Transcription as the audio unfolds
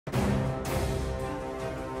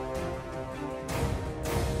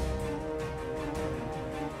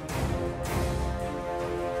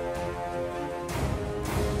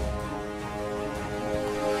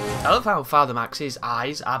I love how Father Max's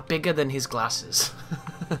eyes are bigger than his glasses.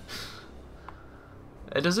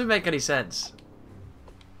 It doesn't make any sense.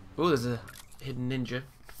 Oh, there's a hidden ninja.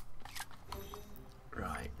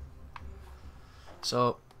 Right.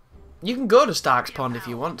 So, you can go to Stark's Pond if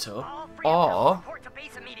you want to, or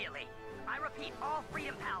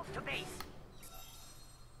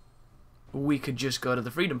we could just go to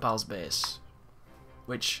the Freedom Pals base,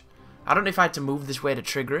 which I don't know if I had to move this way to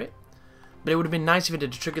trigger it, but it would have been nice if it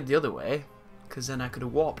had triggered the other way, because then I could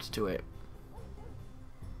have warped to it.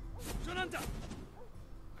 I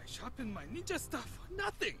sharpened my ninja stuff for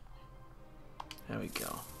nothing. There we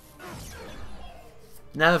go.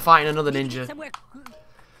 Now they're fighting another ninja.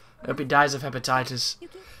 I hope he dies of hepatitis.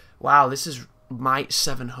 Wow, this is Might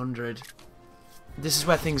 700. This is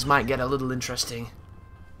where things might get a little interesting.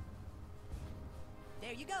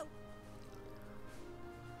 There you go.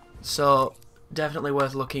 So, definitely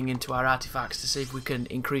worth looking into our artifacts to see if we can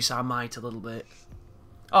increase our might a little bit.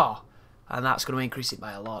 Oh, and that's going to increase it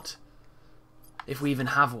by a lot. If we even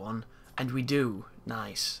have one, and we do,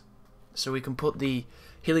 nice. So we can put the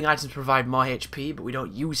healing items provide more HP, but we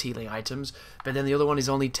don't use healing items. But then the other one is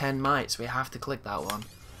only 10 might, so we have to click that one.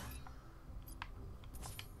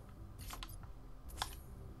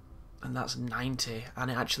 And that's 90,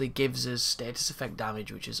 and it actually gives us status effect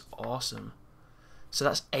damage, which is awesome. So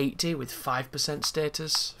that's 80 with 5%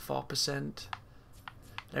 status, 4%, and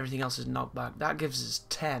everything else is knockback. That gives us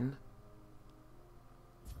 10,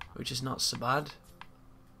 which is not so bad.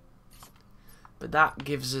 But that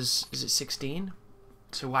gives us, is it 16?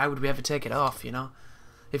 So why would we ever take it off, you know?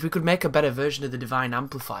 If we could make a better version of the Divine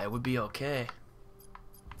Amplifier, it would be okay.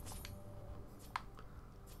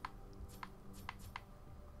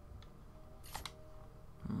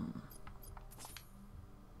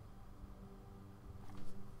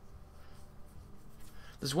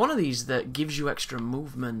 There's one of these that gives you extra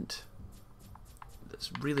movement.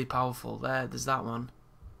 That's really powerful. There's that one.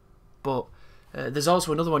 But there's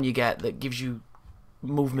also another one you get that gives you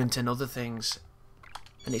movement and other things.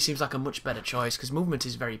 And it seems like a much better choice, because movement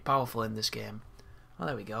is very powerful in this game. Oh,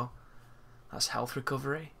 there we go. That's health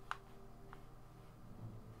recovery.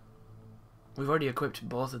 We've already equipped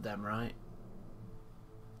both of them, right?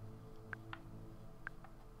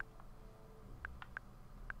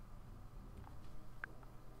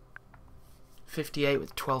 .58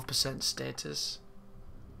 with 12% status.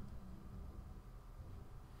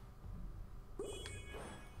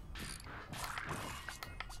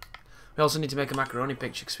 We also need to make a macaroni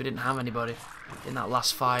picture because we didn't have anybody in that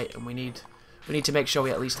last fight, and we need to make sure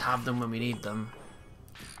we at least have them when we need them,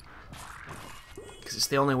 because it's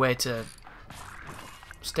the only way to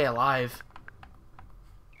stay alive.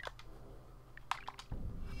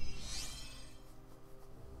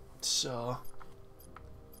 So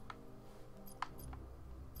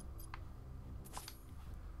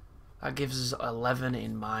that gives us 11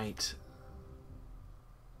 in might.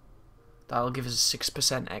 That'll give us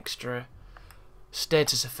 6% extra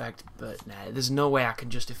status effect, but nah, there's no way I can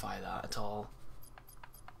justify that at all.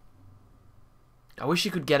 I wish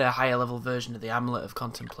you could get a higher level version of the Amulet of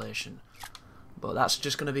Contemplation, but that's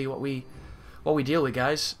just going to be what we deal with,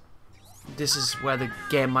 guys. This is where the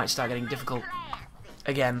game might start getting difficult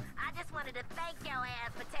again. I just wanted to thank your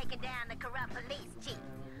ass for taking down the corrupt police chief.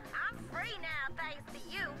 I'm free now thanks to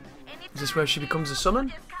you. And Is this where she becomes a summon?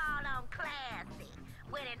 just called on Classy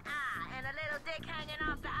with an eye and a little dick hanging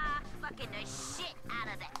off the eye, fucking the shit out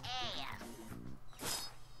of the ass.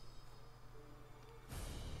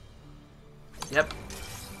 Yep.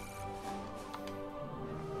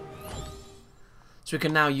 So we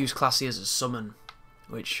can now use Classy as a summon,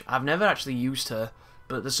 which I've never actually used her,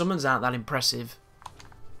 but the summons aren't that impressive.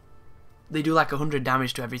 They do like 100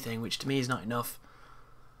 damage to everything, which to me is not enough.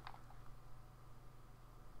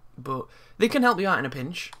 But they can help you out in a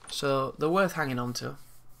pinch, so they're worth hanging on to.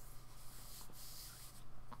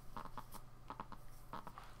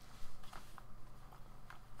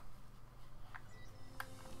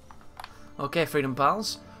 Okay, Freedom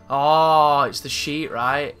Pals. Oh, it's the sheet,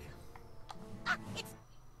 right? I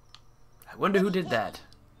wonder who did that.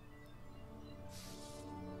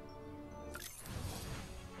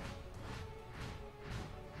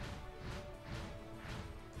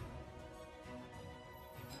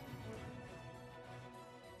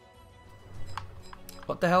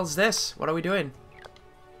 What the hell's this? What are we doing?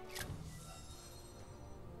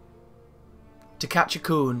 To catch a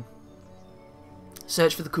Coon.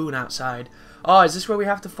 Search for the Coon outside. Oh, is this where we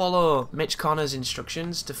have to follow Mitch Connor's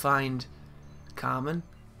instructions to find Carmen?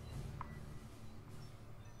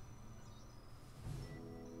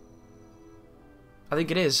 I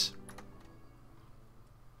think it is.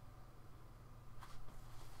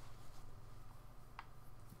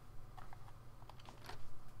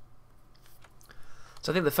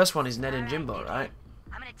 So I think the first one is Ned and Jimbo, right?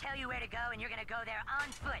 I'm gonna tell you where to go, and you're gonna go there on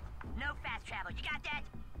foot. No fast travel. You got that?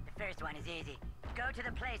 The first one is easy. Go to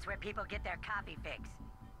the place where people get their coffee fix.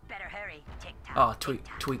 Better hurry. Tick tock. Oh, tick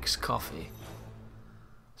tock. Tweak's Coffee.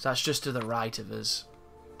 So that's just to the right of us.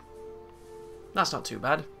 That's not too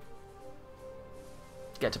bad.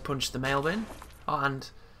 Get to punch the mail bin. Oh, and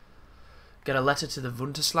get a letter to the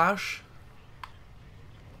Wunderslausch.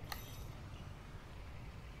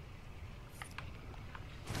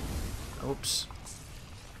 Oops.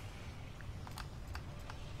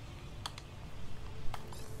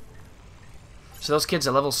 So those kids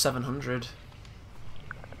are level 700.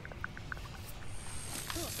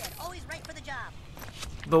 Cool, said, always right for the job.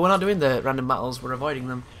 But we're not doing the random battles, we're avoiding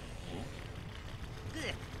them.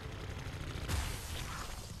 Good.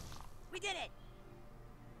 We did it.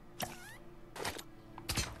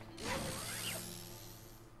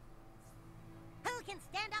 Who can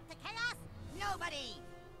stand up to chaos? Nobody.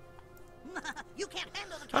 You can't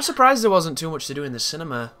handle the chaos. I'm surprised there wasn't too much to do in the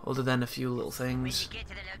cinema, other than a few little When you things. get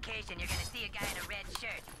to the location, you're gonna see a guy in a red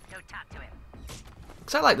shirt. Go talk to him.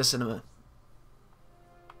 Because I like the cinema.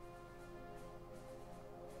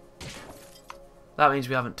 That means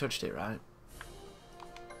we haven't touched it, right?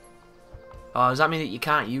 Oh, does that mean that you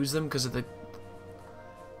can't use them because of the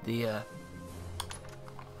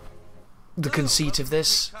conceit of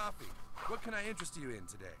this? What can I interest you in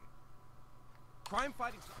today? Crime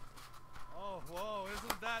fighting. Oh, whoa,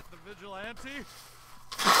 isn't that the vigilante? If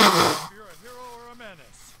you're a hero or a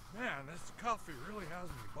menace. Man, this coffee really has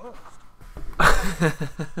me buzzed.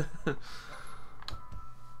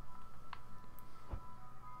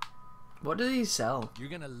 What do these sell? You're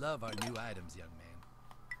gonna love our new items, young man.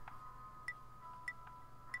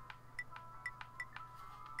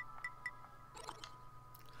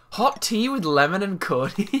 Hot tea with lemon and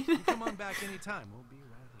codeine? Come on back anytime. We'll be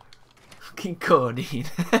right here. Fucking codeine.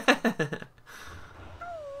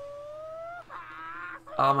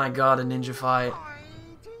 Oh my god, a ninja fight.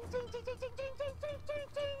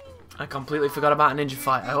 I completely forgot about a ninja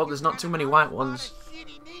fight. I hope there's not too many white ones.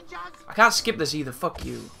 I can't skip this either, fuck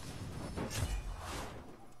you.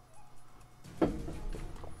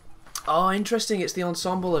 Oh, interesting, it's the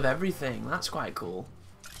ensemble of everything. That's quite cool.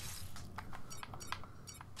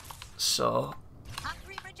 So,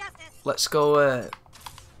 let's go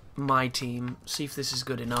my team, see if this is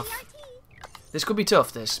good enough. This could be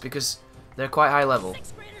tough, this, because they're quite high level.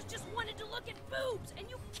 Sixth graders just wanted to look at boobs, and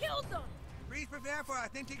you killed them. Please prepare for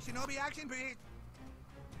authentic shinobi action, please.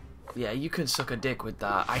 Yeah, you can suck a dick with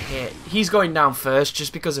that. I hate... He's going down first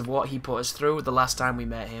just because of what he put us through the last time we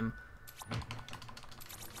met him.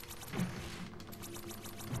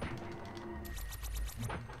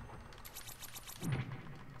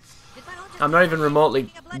 I'm not even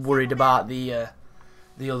remotely worried about the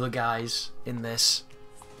other guys in this.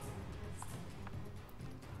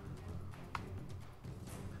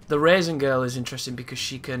 The Raisin Girl is interesting because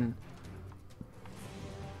she can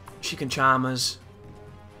charm us.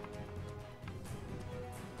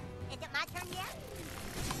 Is it my turn yet?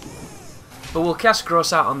 But we'll cast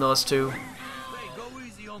Gross out on those two. Hey, go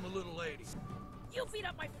easy on the little lady. You beat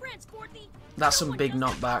up my friends, Courtney. That's some big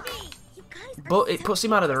knockback. But it puts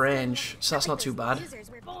him out of the range, so that's not too bad.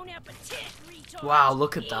 Bon appetit, retard. Wow,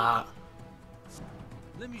 look at that.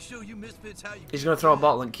 Let me show you misfits how you. He's gonna throw a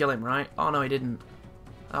bottle and kill him, right? Oh no, he didn't.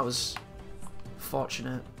 That was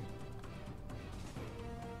fortunate.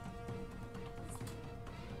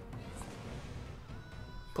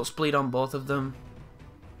 Puts bleed on both of them.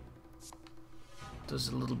 Does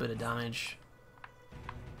a little bit of damage.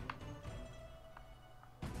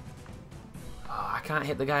 Oh, I can't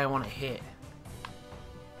hit the guy I want to hit.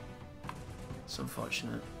 It's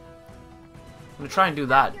unfortunate. I'm gonna try and do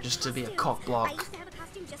that just to be a cock I block. used to have a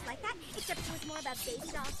costume just like that, except it was more of a baby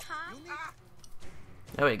doll top.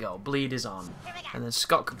 There we go. Bleed is on. And then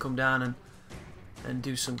Scott can come down and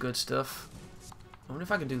do some good stuff. I wonder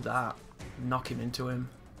if I can do that. Knock him into him.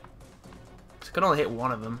 I can only hit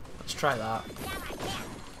one of them. Let's try that.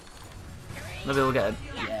 Maybe we'll get a...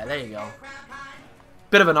 Yeah, there you go.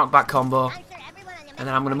 Bit of a knockback combo. And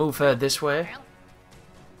then I'm going to move her this way.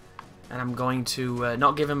 And I'm going to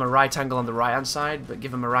not give him a right angle on the right hand side, but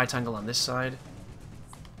give him a right angle on this side.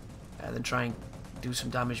 And then try and do some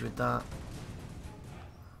damage with that.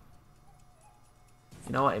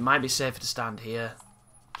 You know what, it might be safer to stand here.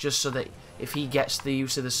 Just so that if he gets the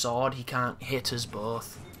use of the sword, he can't hit us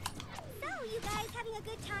both. So, you guys having a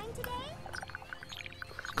good time today?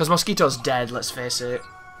 Because Mosquito's dead, let's face it.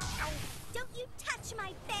 Don't you touch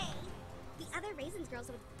my face! The other Raisins girls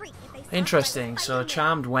would freak if they saw Interesting, us so fighting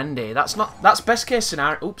charmed Wendy. That's best case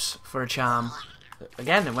scenario. Oops, for a charm.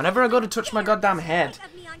 Again, whenever I go to touch my goddamn head,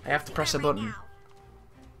 I have to press a button.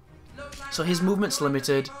 So his movement's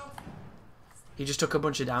limited. He just took a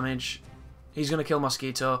bunch of damage. He's going to kill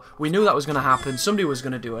Mosquito. We knew that was going to happen. Somebody was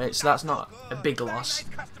going to do it, so that's not a big loss.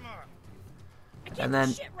 And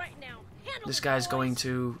then this guy's going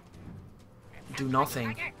to do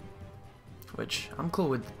nothing. Which, I'm cool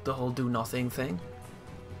with the whole do nothing thing.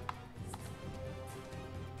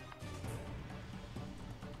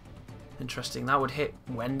 Interesting. That would hit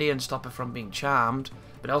Wendy and stop her from being charmed.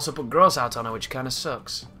 But it also put Gross out on her, which kind of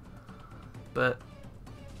sucks. But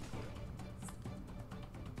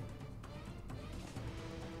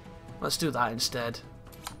let's do that instead.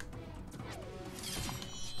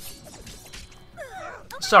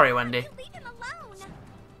 Sorry, Wendy. Leave him alone.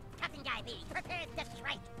 Captain Guy B, prepare his dusty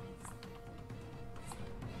right.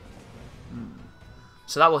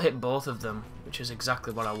 So that will hit both of them, which is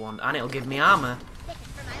exactly what I want. And it'll give me armor. This is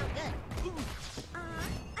for my own good.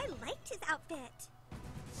 I liked his outfit.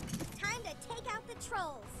 Time to take out the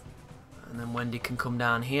trolls. And then Wendy can come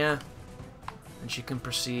down here. And she can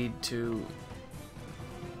proceed to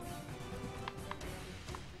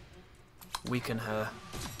weaken her.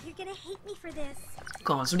 You're gonna hate me for this.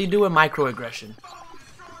 Come on, somebody do a microaggression.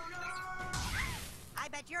 I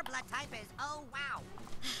bet your blood type is, oh wow.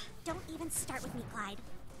 Don't even start with me, Clyde.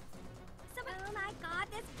 Oh my god,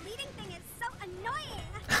 this bleeding thing is so annoying!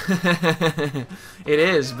 It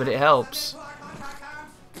is, but it helps.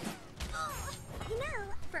 You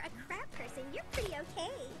know, for a crab person, you're pretty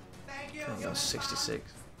okay. There we go,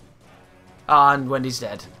 66. Ah, and Wendy's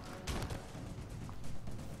dead.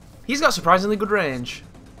 He's got surprisingly good range.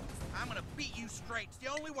 I'm gonna beat you straight. It's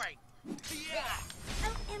the only way. Yeah.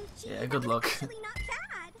 OMG, Yeah, that good was luck. actually not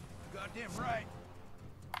bad. Goddamn right.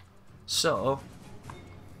 So,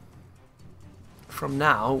 from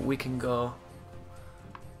now, we can go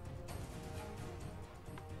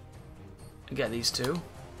and get these two.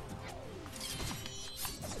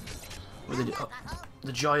 With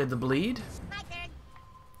the joy of the bleed.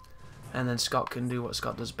 And then Scott can do what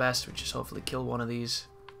Scott does best, which is hopefully kill one of these.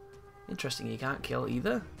 Interesting, he can't kill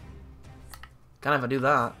either. Can if I do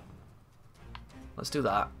that. Let's do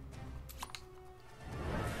that.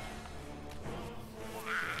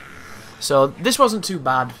 So this wasn't too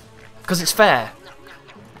bad, because it's fair.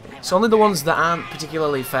 It's only the ones that aren't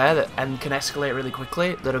particularly fair and can escalate really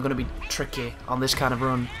quickly that are going to be tricky on this kind of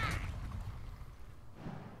run.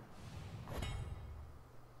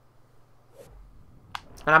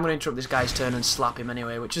 And I'm going to interrupt this guy's turn and slap him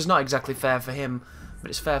anyway, which is not exactly fair for him,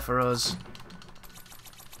 but it's fair for us.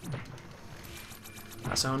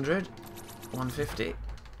 That's 100, 150,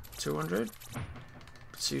 200,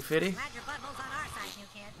 250.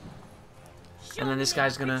 And then this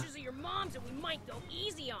guy's gonna...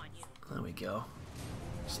 There we go.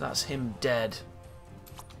 So that's him dead.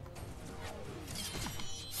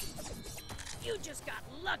 You just got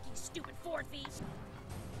lucky, stupid 4 feet.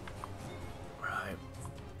 Right.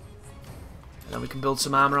 And then we can build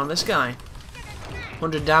some armor on this guy.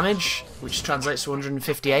 100 damage, which translates to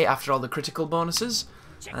 158 after all the critical bonuses.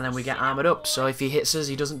 And then we get armored up, so if he hits us,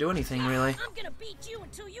 he doesn't do anything, really. I'm gonna beat you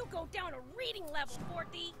until you go down a reading level, 4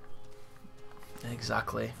 feet.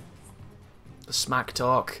 Exactly. The smack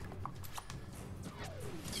talk.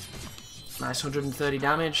 Nice 130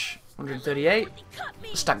 damage. 138.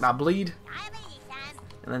 Stack that bleed.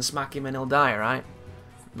 And then smack him and he'll die, right?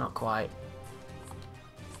 Not quite.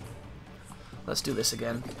 Let's do this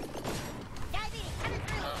again.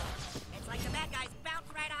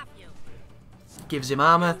 Gives him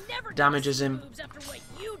armor, damages him.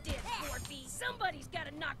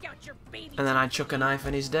 And then I chuck a knife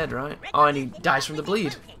and he's dead, right? Oh, and he dies from the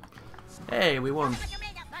bleed. Hey, we won.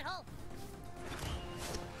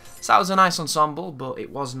 So that was a nice ensemble, but it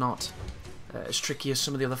was not as tricky as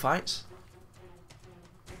some of the other fights.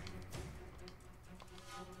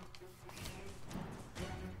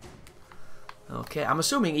 Okay, I'm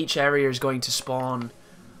assuming each area is going to spawn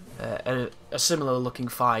a similar looking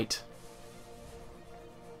fight.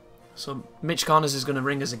 So Mitch Connors is going to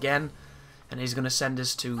ring us again, and he's going to send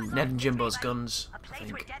us to Ned and Jimbo's guns, A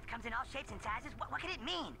place where death comes in all shapes and sizes? What could it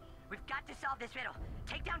mean? We've got to solve this riddle.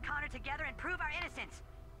 Take down Connor together and prove our innocence.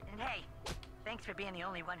 And hey, thanks for being the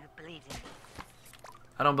only one who believes in me.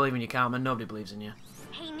 I don't believe in you, Cartman. Nobody believes in you.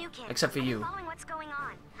 Hey, new kid. Except for you. I'm following what's going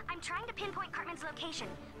on. I'm trying to pinpoint Cartman's location.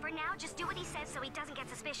 For now, just do what he says so he doesn't get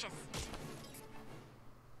suspicious.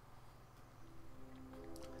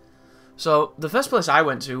 So, the first place I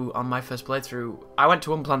went to on my first playthrough, I went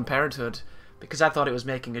to Unplanned Parenthood because I thought it was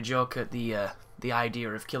making a joke at the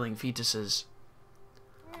idea of killing fetuses.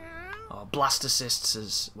 Or blastocysts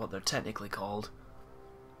is what they're technically called.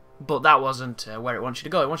 But that wasn't where it wants you to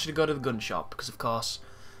go. It wants you to go to the gun shop because, of course,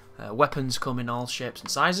 weapons come in all shapes and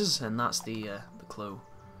sizes, and that's the clue.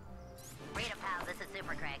 Rita, pal, this is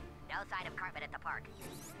Super Craig. No sign of carpet at the park.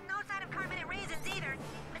 No sign of carpet at Raisins either.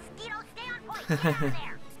 Mosquitoes, stay on point. Get out of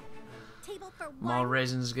there. Table for one. More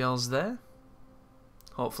Raisins girls there.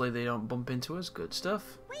 Hopefully they don't bump into us. Good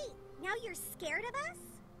stuff. Wait, now you're scared of us?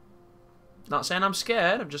 Not saying I'm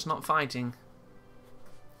scared, I'm just not fighting.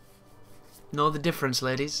 Know the difference,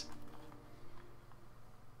 ladies.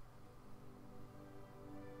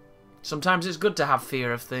 Sometimes it's good to have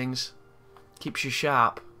fear of things. Keeps you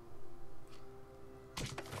sharp.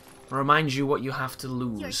 Reminds you what you have to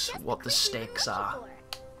lose, what the stakes are.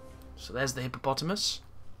 So there's the hippopotamus.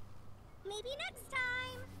 Maybe next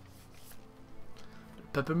time.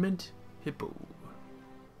 Peppermint hippo.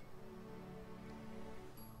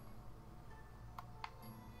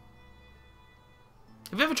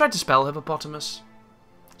 Have you ever tried to spell hippopotamus?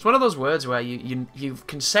 It's one of those words where you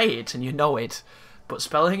can say it and you know it, but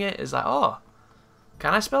spelling it is like, oh,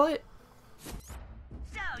 can I spell it?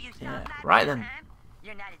 So, you Yeah, my right plan, then. huh?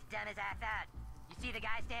 You're not as dumb as I thought. You see the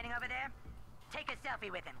guy standing over there? Take a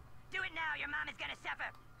selfie with him. Do it now, your mom is gonna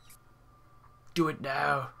suffer. Do it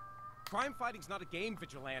now. Crime fighting's not a game,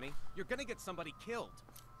 Vigilante. You're gonna get somebody killed.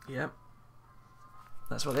 Yep.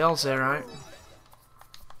 That's what they all say, right?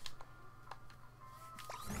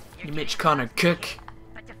 You Mitch Connor cook.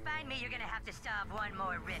 But to find me, you're gonna have to solve one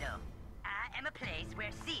more riddle. I am a place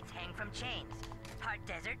where seats hang from chains. Part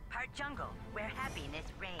desert, part jungle, where happiness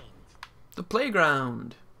reigns. The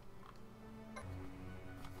playground.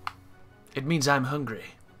 It means I'm hungry.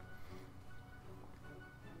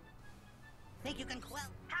 Think you can quell?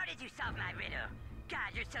 How did you solve my riddle?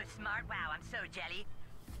 God, you're so smart. Wow, I'm so jelly.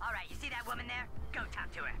 All right, you see that woman there? Go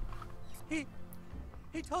talk to her.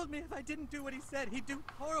 He told me if I didn't do what he said, he'd do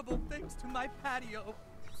horrible things to my patio.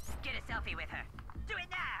 Get a selfie with her. Do it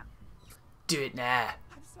now. Do it now.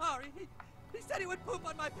 I'm sorry. He said he would poop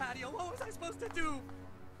on my patio. What was I supposed to do?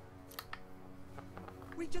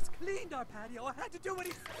 We just cleaned our patio. I had to do what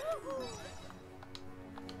he said.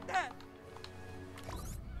 Dad.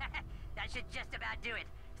 That should just about do it.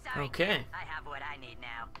 Sorry, Okay. kid. I have what I need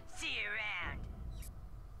now. See you around.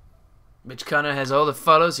 Mitch Connor has all the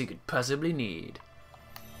photos he could possibly need.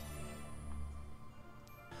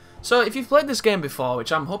 So, if you've played this game before,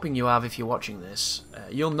 which I'm hoping you have if you're watching this,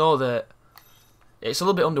 you'll know that it's a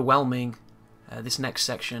little bit underwhelming, this next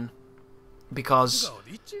section, because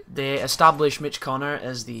they establish Mitch Connor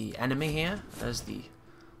as the enemy here, as the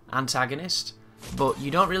antagonist, but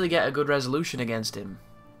you don't really get a good resolution against him.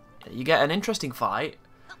 You get an interesting fight,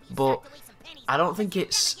 but I don't think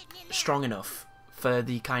it's strong enough for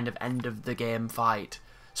the kind of end of the game fight.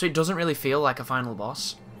 So it doesn't really feel like a final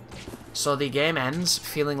boss. So the game ends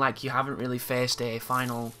feeling like you haven't really faced a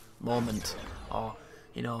final moment, or,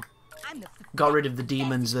 you know, got rid of the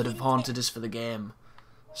demons that have haunted us for the game.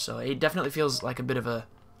 So it definitely feels like a bit of an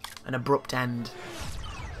abrupt end.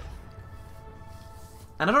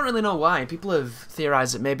 And I don't really know why. People have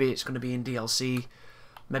theorized that maybe it's going to be in DLC,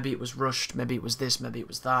 maybe it was rushed, maybe it was this, maybe it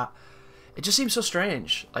was that. It just seems so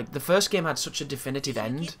strange. Like, the first game had such a definitive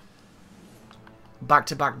end,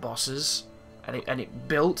 back-to-back bosses, and it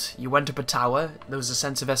built, you went up a tower, there was a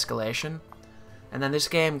sense of escalation, and then this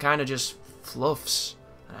game kind of just fluffs,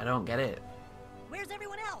 and I don't get it. Where's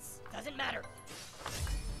everyone else? Doesn't matter.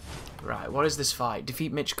 Right, what is this fight?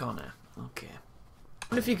 Defeat Mitch Connor. Okay. I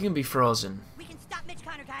wonder if you can be frozen. We can stop Mitch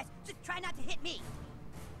Connor, guys. Just try not to hit me.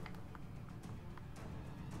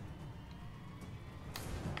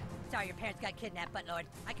 Sorry your parents got kidnapped, Buttlord.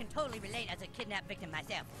 I can totally relate as a kidnapped victim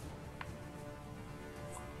myself.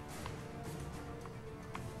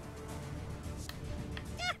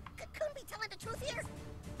 Coon be telling the truth here?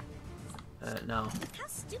 No. How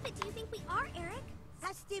stupid do you think we are, Eric?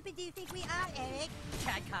 How stupid do you think we are, Eric?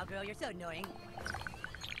 God, cowgirl, you're so annoying.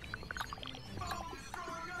 Ow!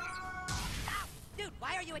 Dude,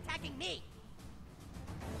 why are you attacking me?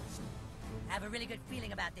 I have a really good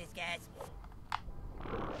feeling about this, guys.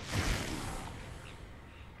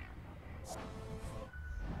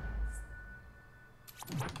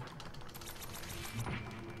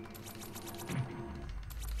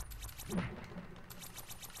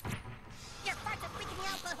 Your farts are freaking me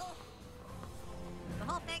out, butthole. The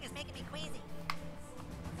whole thing is making me queasy.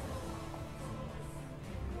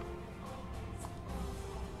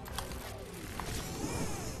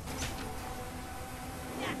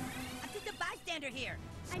 Yeah, I'm just a bystander here.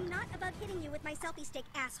 I'm not above hitting you with my selfie stick,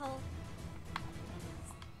 asshole.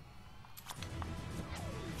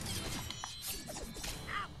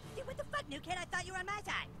 Ow! Dude, what the fuck, new kid? I thought you were on my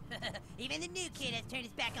side. Even the new kid has turned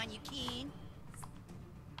his back on you, Keen.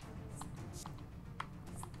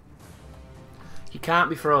 can't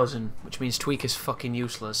be frozen, which means Tweak is fucking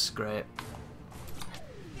useless. Great.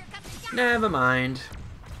 Never mind.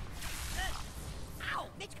 Ow!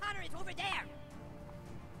 Mitch Connor is over there!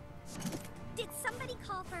 Did somebody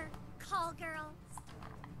call for call girl?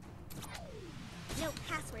 No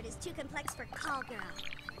password is too complex for call girl.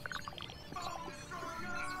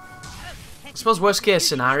 I suppose worst case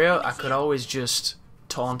scenario, I could always just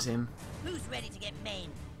taunt him. Who's ready to get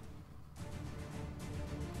maimed?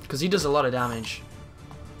 Because he does a lot of damage.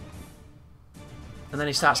 And then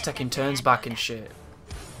he starts taking turns back and shit.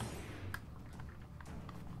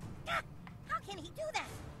 How can he do that?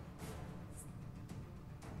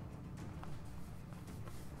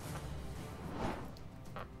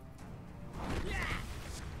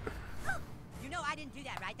 You know I didn't do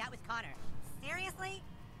that, right? That was Connor. Seriously?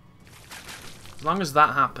 As long as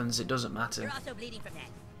that happens, it doesn't matter. You're also bleeding from that.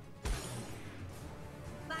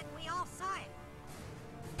 But we all saw it.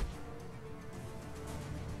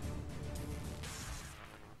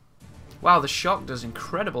 Wow, the shock does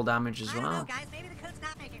incredible damage as I don't know, well. guys. Maybe the cook's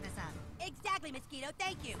not making this up. Exactly, Mosquito.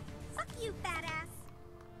 Thank you. Fuck you, fat ass.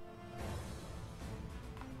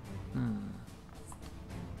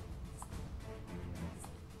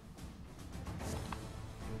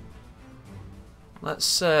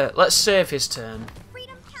 Let's save his turn.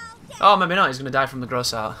 Freedom cow down. Oh, maybe not. He's gonna die from the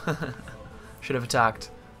gross out. Should have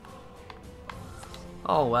attacked.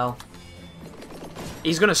 Oh well.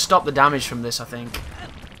 He's gonna stop the damage from this, I think.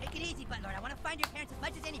 Take it easy, Butler. I want to find your parents as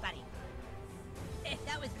much as anybody.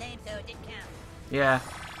 That was lame, so it didn't count. Yeah.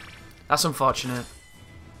 That's unfortunate.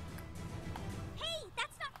 Hey,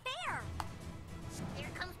 that's not fair. Here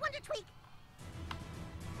comes Wonder Tweak.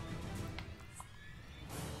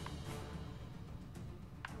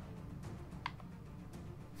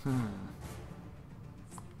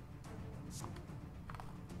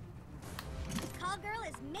 Call girl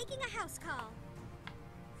is making a house call.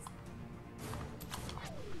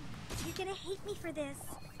 You're gonna hate me for this.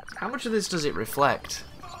 How much of this does it reflect?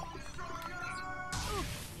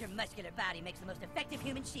 Your muscular body makes the most effective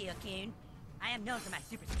human shield, Coon. I am known for my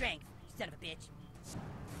super strength, son of a bitch.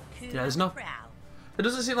 Coon Yeah, there's on no... the prowl. It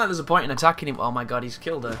doesn't seem like there's a point in attacking him. Oh my god, he's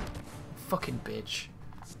killed her. Fucking bitch.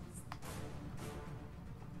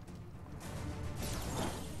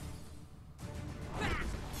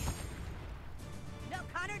 No,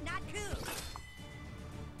 Connor, not Coon.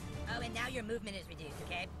 Oh, and now your movement is reduced,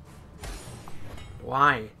 okay?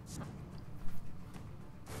 Why?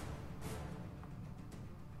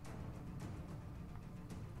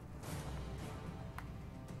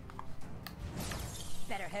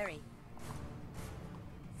 Better hurry.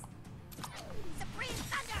 Supreme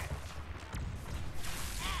Thunder!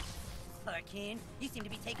 Ah, poor Coon. You seem to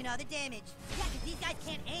be taking all the damage. Yeah, because these guys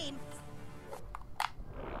can't aim.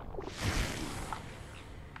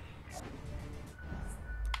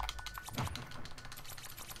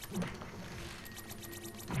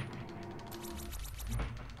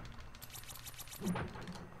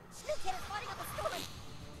 Lieutenant's lighting up a storm.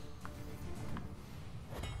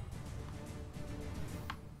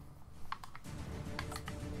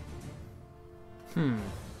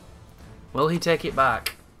 Will he take it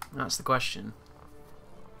back? That's the question.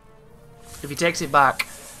 If he takes it back,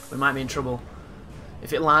 we might be in trouble.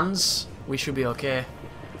 If it lands, we should be okay.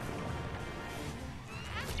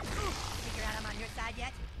 Figure out I'm on your side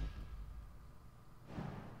yet?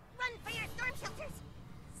 Run for your storm shelters.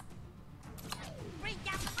 Bring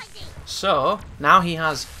down the lightning. So, now he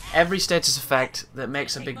has every status effect that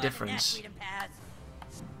makes a Take big more than that, difference. freedom paths.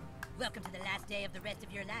 Welcome to the last day of the rest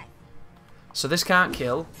of your life. So this can't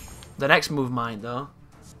kill. The next move might though.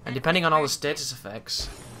 And depending on all the status effects,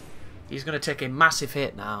 he's going to take a massive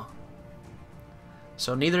hit now.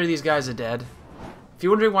 So neither of these guys are dead. If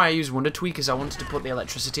you're wondering why I use Wonder Tweak, is I wanted to put the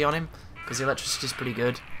electricity on him, because the electricity is pretty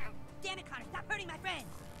good. Damn it, Connor, stop hurting my friends.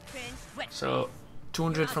 Friends, what So, friends?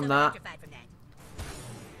 200 You're from also that. electrified from that.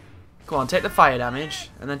 Go on, take the fire damage,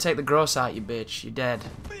 and then take the gross out, you bitch. You're dead.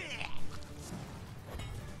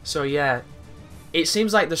 So yeah, it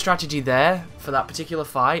seems like the strategy there, for that particular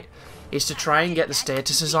fight, is to try and get the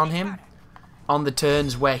statuses on him on the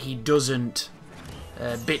turns where he doesn't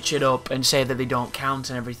bitch it up and say that they don't count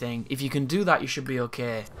and everything. If you can do that, you should be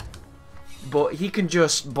okay. But he can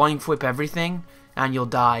just boink whip everything, and you'll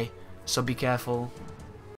die. So be careful.